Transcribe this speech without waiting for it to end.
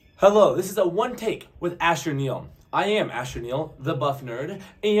Hello, this is a one take with Asher Neal. I am Asher Neal, the buff nerd,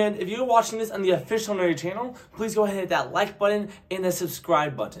 and if you're watching this on the official Nerdy channel, please go ahead and hit that like button and the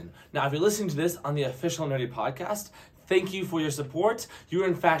subscribe button. Now, if you're listening to this on the official Nerdy podcast, thank you for your support. You're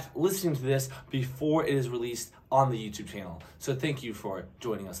in fact listening to this before it is released on the YouTube channel, so thank you for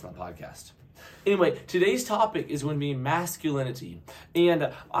joining us on the podcast. Anyway, today's topic is going to be masculinity,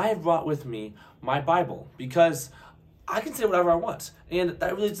 and I have brought with me my Bible because I can say whatever I want, and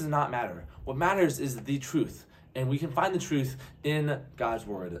that really does not matter. What matters is the truth, and we can find the truth in God's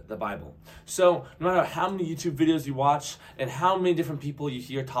Word, the Bible. So no matter how many YouTube videos you watch and how many different people you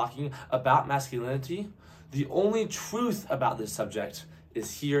hear talking about masculinity, the only truth about this subject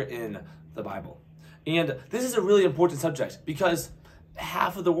is here in the Bible. And this is a really important subject because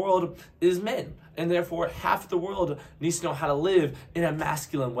half of the world is men, and therefore half of the world needs to know how to live in a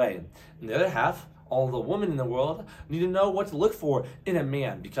masculine way. And the other half, all the women in the world, need to know what to look for in a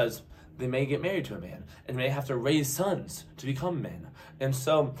man because they may get married to a man and may have to raise sons to become men. And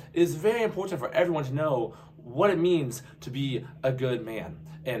so it is very important for everyone to know what it means to be a good man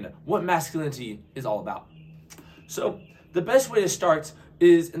and what masculinity is all about. So the best way to start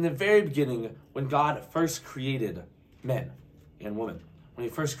is in the very beginning when God first created men and women, when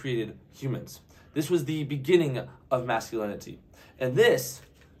he first created humans. This was the beginning of masculinity. And this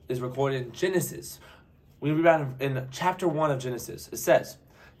is recorded in Genesis. We read about in chapter 1 of Genesis. It says,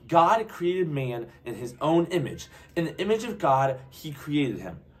 God created man in his own image. In the image of God, he created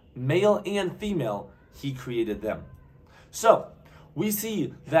him. Male and female, he created them. So, we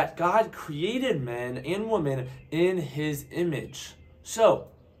see that God created men and women in his image. So,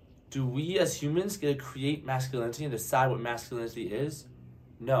 do we as humans get to create masculinity and decide what masculinity is?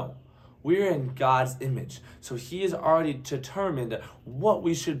 No. We're in God's image. So he has already determined what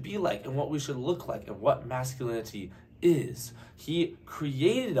we should be like and what we should look like and what masculinity is. He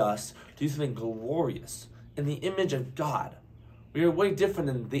created us to do something glorious in the image of God. We are way different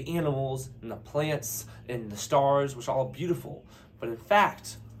than the animals and the plants and the stars, which are all beautiful. But in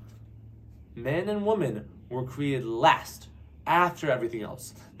fact, men and women were created last, after everything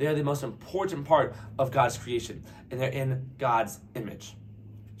else. They are the most important part of God's creation, and they're in God's image.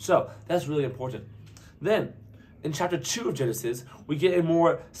 So that's really important. Then, in chapter 2 of Genesis, we get a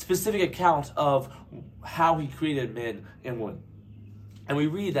more specific account of how he created men and women. And we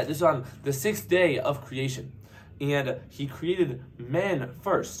read that this is on the 6th day of creation. And he created men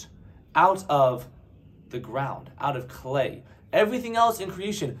first out of the ground, out of clay. Everything else in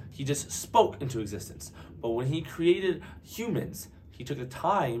creation, he just spoke into existence. But when he created humans, he took the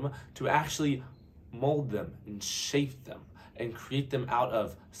time to actually mold them and shape them and create them out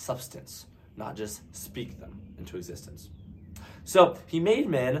of substance, not just speak them into existence. So he made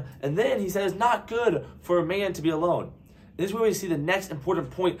men, and then he said it's not good for a man to be alone. And this is where we see the next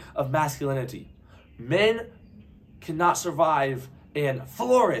important point of masculinity. Men cannot survive and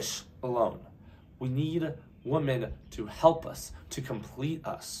flourish alone. We need women to help us, to complete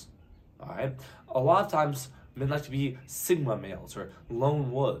us. All right? A lot of times, men like to be sigma males or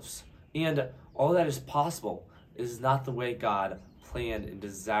lone wolves. And all that is possible is not the way God planned and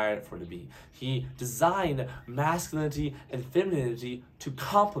desired it for it to be. He designed masculinity and femininity to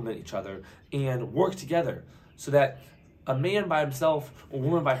complement each other and work together so that a man by himself or a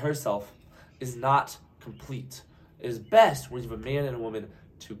woman by herself is not complete. It is best when you have a man and a woman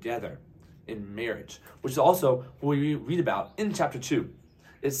together in marriage, which is also what we read about in chapter 2.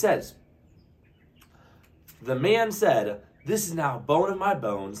 It says, the man said, "This is now bone of my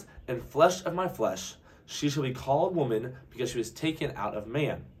bones and flesh of my flesh. She shall be called woman because she was taken out of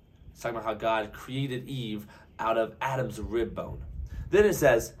man." It's talking about how God created Eve out of Adam's rib bone. Then it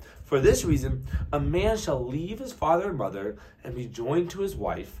says, "For this reason, a man shall leave his father and mother and be joined to his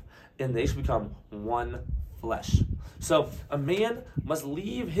wife, and they shall become one flesh." So a man must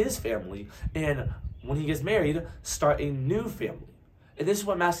leave his family and when he gets married, start a new family. And this is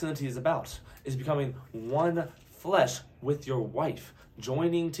what masculinity is about, is becoming one flesh with your wife,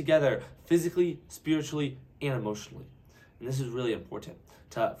 joining together physically, spiritually, and emotionally. And this is really important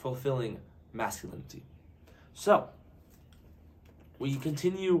to fulfilling masculinity. So, we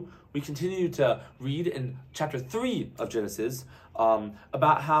continue to read in chapter 3 of Genesis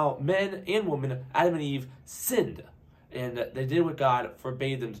about how men and women, Adam and Eve, sinned. And they did what God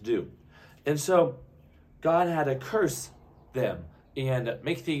forbade them to do. And so, God had to curse them and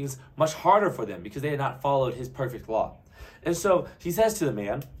make things much harder for them because they had not followed his perfect law. And so he says to the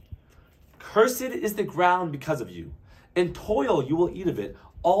man, "Cursed is the ground because of you. In toil you will eat of it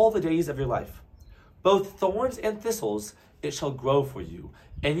all the days of your life. Both thorns and thistles it shall grow for you,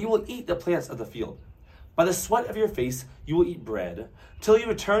 and you will eat the plants of the field. By the sweat of your face you will eat bread, till you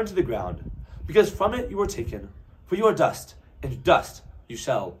return to the ground, because from it you were taken, for you are dust, and to dust you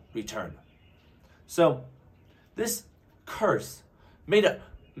shall return. So, this curse made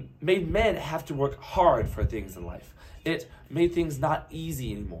men have to work hard for things in life. It made things not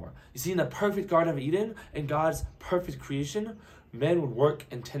easy anymore. You see, in the perfect Garden of Eden, in God's perfect creation, men would work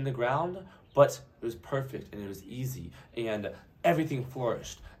and tend the ground, but it was perfect and it was easy and everything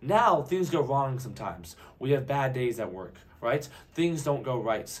flourished. Now, things go wrong sometimes. We have bad days at work, right? Things don't go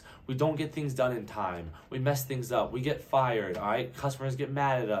right. We don't get things done in time. We mess things up. We get fired, all right? Customers get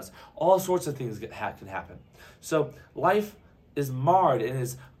mad at us. All sorts of things can happen. So life is marred and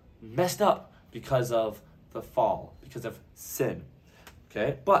is messed up because of the fall, because of sin,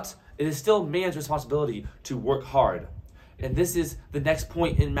 okay? But it is still man's responsibility to work hard. And this is the next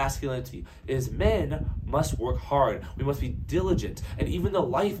point in masculinity, is men must work hard. We must be diligent. And even though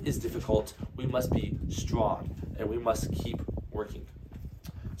life is difficult, we must be strong and we must keep working.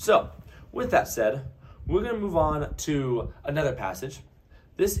 So, with that said, we're going to move on to another passage.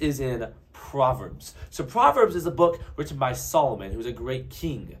 This is in Proverbs. So Proverbs is a book written by Solomon, who's a great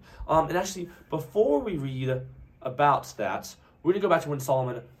king. And actually, before we read about that, we're going to go back to when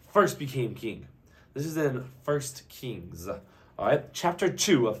Solomon first became king. This is in 1 Kings, all right? Chapter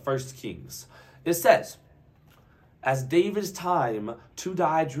 2 of 1 Kings. It says, as David's time to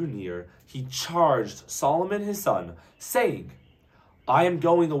die drew near, he charged Solomon his son, saying, I am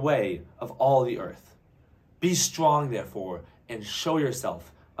going the way of all the earth. Be strong, therefore, and show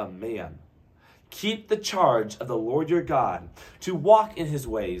yourself a man. Keep the charge of the Lord your God, to walk in his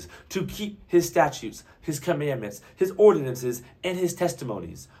ways, to keep his statutes, his commandments, his ordinances, and his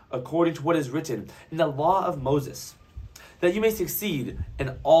testimonies, according to what is written in the law of Moses, that you may succeed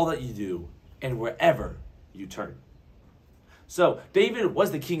in all that you do and wherever you turn. So David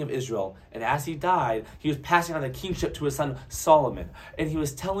was the king of Israel, and as he died, he was passing on the kingship to his son Solomon, and he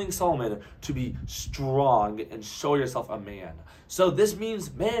was telling Solomon to be strong and show yourself a man. So this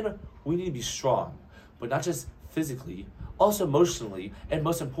means, men, we need to be strong, but not just physically, also emotionally, and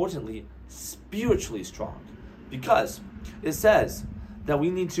most importantly, spiritually strong. Because it says that we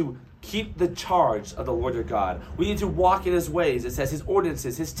need to keep the charge of the Lord your God. We need to walk in his ways. It says his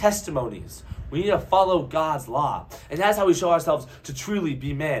ordinances, his testimonies. We need to follow God's law. And that's how we show ourselves to truly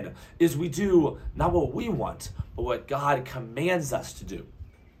be men, is we do not what we want, but what God commands us to do.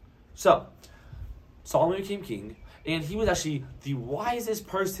 So, Solomon became king, and he was actually the wisest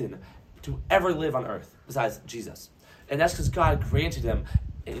person to ever live on earth, besides Jesus. And that's because God granted him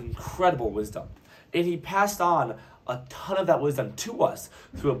incredible wisdom. And he passed on a ton of that wisdom to us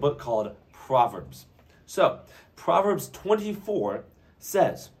through a book called Proverbs. So, Proverbs 24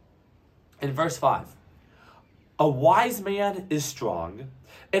 says, in verse 5, a wise man is strong,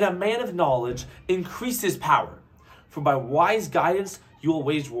 and a man of knowledge increases power. For by wise guidance you will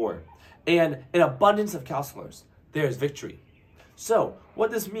wage war, and in abundance of counselors there is victory. So,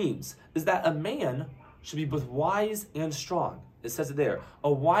 what this means is that a man should be both wise and strong. It says it there.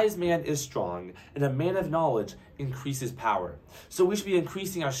 A wise man is strong, and a man of knowledge increases power. So we should be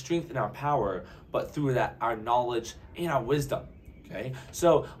increasing our strength and our power, but through that, our knowledge and our wisdom. Okay?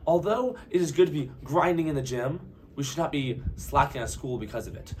 So although it is good to be grinding in the gym, we should not be slacking at school because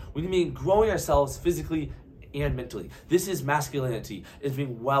of it. We need to be growing ourselves physically and mentally. This is masculinity, is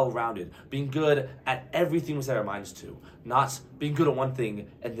being well-rounded, being good at everything we set our minds to, not being good at one thing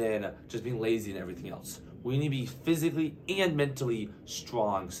and then just being lazy in everything else. We need to be physically and mentally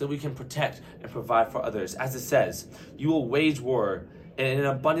strong so that we can protect and provide for others. As it says, you will wage war, and in an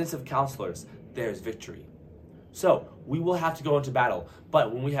abundance of counselors, there's victory. So we will have to go into battle,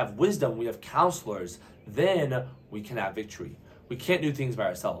 but when we have wisdom, we have counselors, then we can have victory. We can't do things by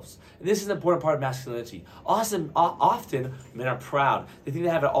ourselves. And this is an important part of masculinity. Often, men are proud. They think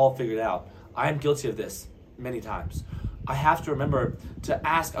they have it all figured out. I am guilty of this many times. I have to remember to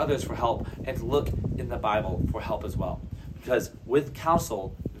ask others for help and to look in the Bible for help as well. Because with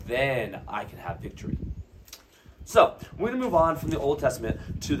counsel, then I can have victory. So, we're going to move on from the Old Testament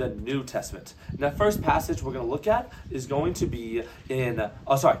to the New Testament. And the first passage we're going to look at is going to be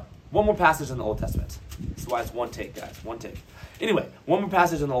one more passage in the Old Testament. That's why it's one take, guys, one take. Anyway, one more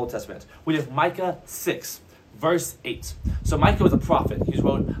passage in the Old Testament. We have Micah 6, verse 8. So Micah was a prophet. He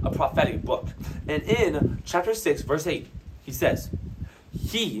wrote a prophetic book. And in chapter 6, verse 8, he says,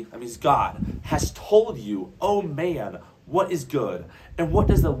 He, that means God, has told you, O man, what is good, and what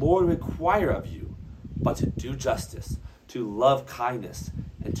does the Lord require of you, but to do justice, to love kindness,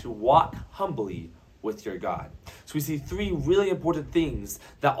 and to walk humbly with your God. So we see three really important things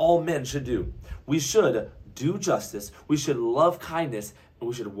that all men should do. We should do justice, we should love kindness, and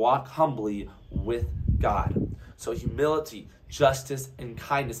we should walk humbly with God. So humility, justice, and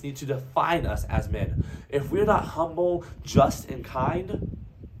kindness need to define us as men. If we're not humble, just, and kind,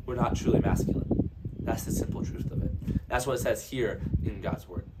 we're not truly masculine. That's the simple truth of it. That's what it says here in God's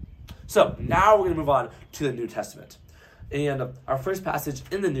Word. So now we're going to move on to the New Testament. And our first passage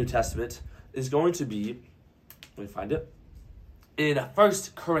in the New Testament is going to be, let me find it, in 1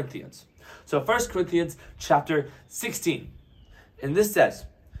 Corinthians. So 1 Corinthians chapter 16. And this says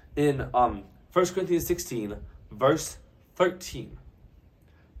in 1 Corinthians 16, verse 13,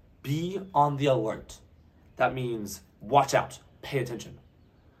 be on the alert. That means watch out, pay attention.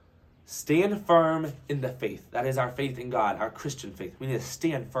 Stand firm in the faith. That is our faith in God, our Christian faith. We need to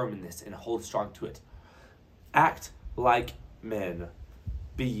stand firm in this and hold strong to it. Act like men.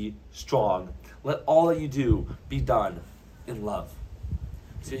 Be strong. Let all that you do be done in love.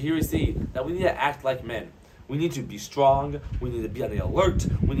 So here we see that we need to act like men. We need to be strong. We need to be on the alert.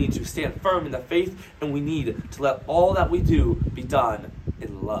 We need to stand firm in the faith. And we need to let all that we do be done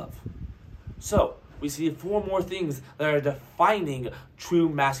in love. So we see 4 more things that are defining true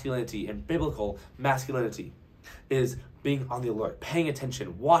masculinity and biblical masculinity. Is being on the alert, paying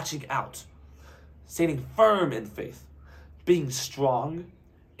attention, watching out, standing firm in faith, being strong,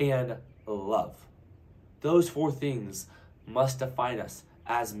 and love. Those 4 things must define us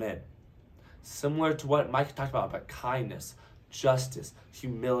as men. Similar to what Mike talked about kindness, justice,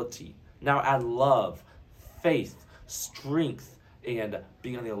 humility. Now add love, faith, strength, and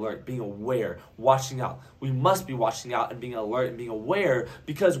being on the alert, being aware, watching out. We must be watching out and being alert and being aware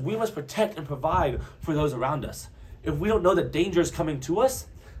because we must protect and provide for those around us. If we don't know that danger is coming to us,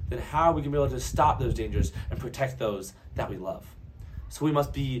 then how are we going to be able to stop those dangers and protect those that we love? So we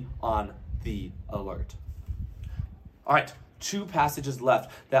must be on the alert. All right, 2 passages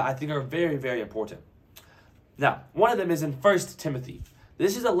left that I think are very, very important. Now, one of them is in 1 Timothy.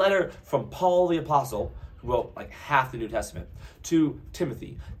 This is a letter from Paul the Apostle, who wrote like half the New Testament, to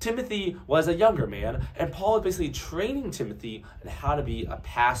Timothy. Timothy was a younger man, and Paul is basically training Timothy on how to be a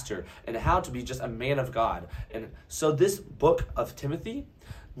pastor and how to be just a man of God. And so this book of Timothy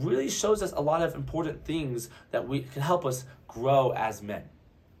really shows us a lot of important things that we can help us grow as men.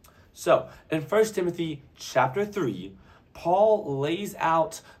 So in 1 Timothy chapter 3, Paul lays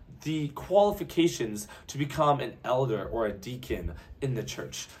out the qualifications to become an elder or a deacon in the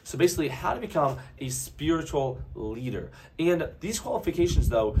church. So basically how to become a spiritual leader. And these qualifications,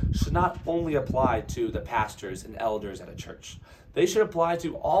 though, should not only apply to the pastors and elders at a church. They should apply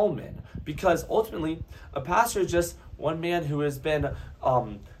to all men, because ultimately a pastor is just one man who has been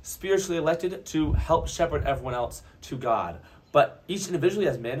spiritually elected to help shepherd everyone else to God. But each individually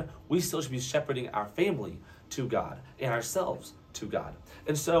as men, we still should be shepherding our family to God and ourselves to God.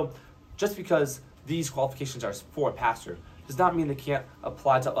 And so just because these qualifications are for a pastor does not mean they can't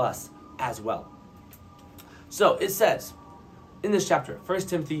apply to us as well. So it says in this chapter, 1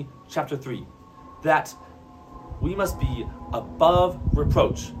 Timothy chapter 3, that we must be above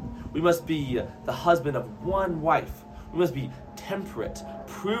reproach. We must be the husband of one wife. We must be temperate,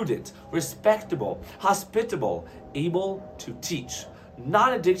 prudent, respectable, hospitable, able to teach,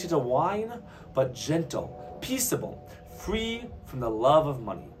 not addicted to wine, but gentle, peaceable, free from the love of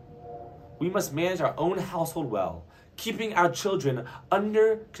money. We must manage our own household well, keeping our children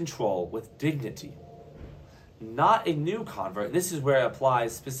under control with dignity. Not a new convert. This is where it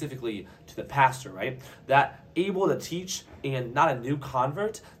applies specifically to the pastor, right? That able to teach and not a new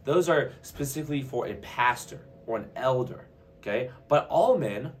convert, those are specifically for a pastor or an elder, okay? But all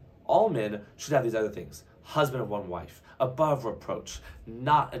men should have these other things. Husband of one wife, above reproach,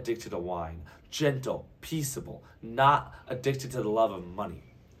 not addicted to wine, gentle, peaceable, not addicted to the love of money.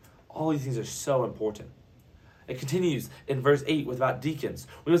 All these things are so important. It continues in verse 8 with about deacons.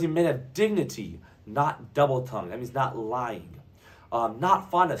 We must be men of dignity, not double-tongued. That means not lying.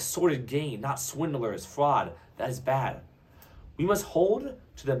 Not fond of sordid gain, not swindlers, fraud. That is bad. We must hold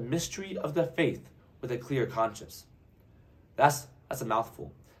to the mystery of the faith with a clear conscience. That's a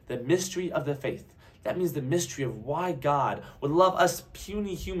mouthful. The mystery of the faith. That means the mystery of why God would love us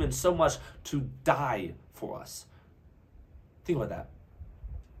puny humans so much to die for us. Think about that.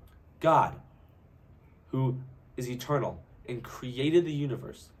 God, who is eternal and created the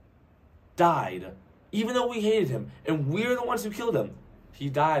universe, died even though we hated him and we're the ones who killed him. He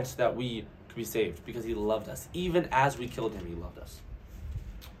died so that we could be saved because he loved us. Even as we killed him, he loved us.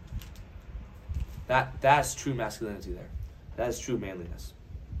 That's true masculinity there. That is true manliness.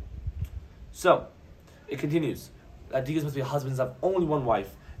 So, it continues. Deacons must be husbands of only one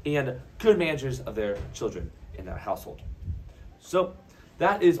wife and good managers of their children in their household. So,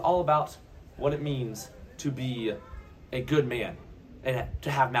 that is all about what it means to be a good man and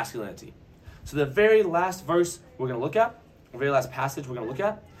to have masculinity. So the very last verse we're going to look at, the very last passage we're going to look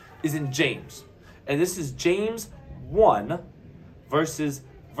at, is in James. And this is James 1, verse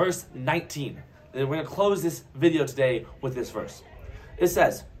 19. And we're going to close this video today with this verse. It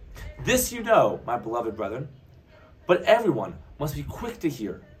says, "This you know, my beloved brethren, but everyone must be quick to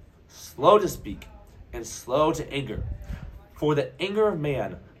hear, slow to speak, and slow to anger. For the anger of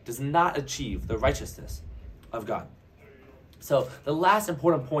man does not achieve the righteousness of God." So the last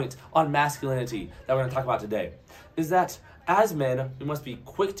important point on masculinity that we're going to talk about today is that as men, we must be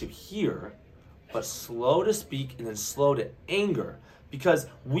quick to hear, but slow to speak and then slow to anger, because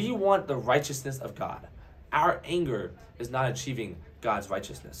we want the righteousness of God. Our anger is not achieving God's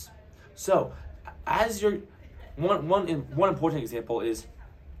righteousness. So as you're, one important example is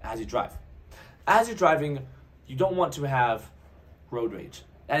as you drive. As you're driving, you don't want to have road rage.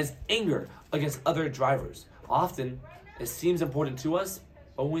 That is anger against other drivers. Often, it seems important to us,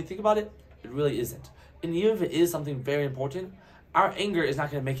 but when we think about it, it really isn't. And even if it is something very important, our anger is not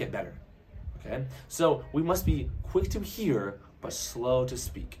going to make it better. Okay? So we must be quick to hear, but slow to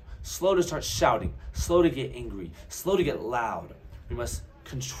speak. Slow to start shouting. Slow to get angry. Slow to get loud. We must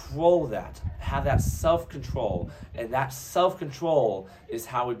control that. Have that self-control. And that self-control is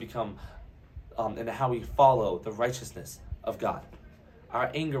how we become, and how we follow the righteousness of God. Our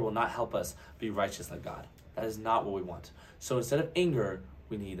anger will not help us be righteous like God. That is not what we want. So instead of anger,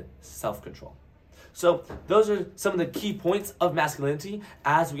 we need self-control. So those are some of the key points of masculinity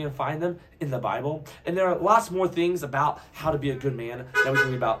as we can find them in the Bible. And there are lots more things about how to be a good man that we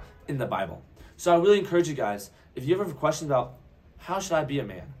can read about in the Bible. So I really encourage you guys, if you ever have questions about how should I be a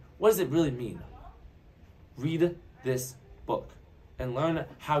man, what does it really mean? Read this book and learn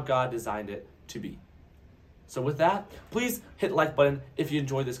how God designed it to be. So with that, please hit the like button if you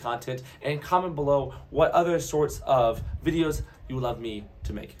enjoyed this content and comment below what other sorts of videos you would love me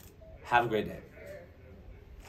to make. Have a great day.